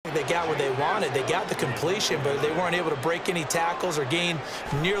got what they wanted. They got the completion, but they weren't able to break any tackles or gain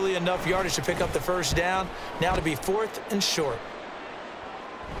nearly enough yardage to pick up the first down. Now to be 4th and short.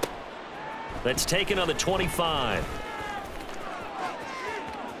 That's taken on the 25.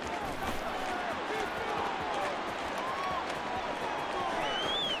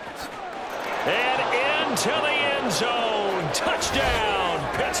 And into the end zone.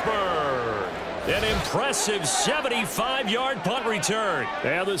 Touchdown, Pittsburgh. An impressive 75-yard punt return.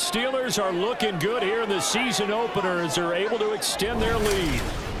 And the Steelers are looking good here in the season opener as they're able to extend their lead.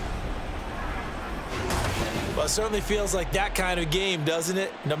 Well, it certainly feels like that kind of game, doesn't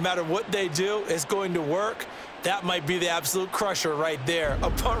it? No matter what they do, it's going to work. That might be the absolute crusher right there. A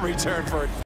punt return for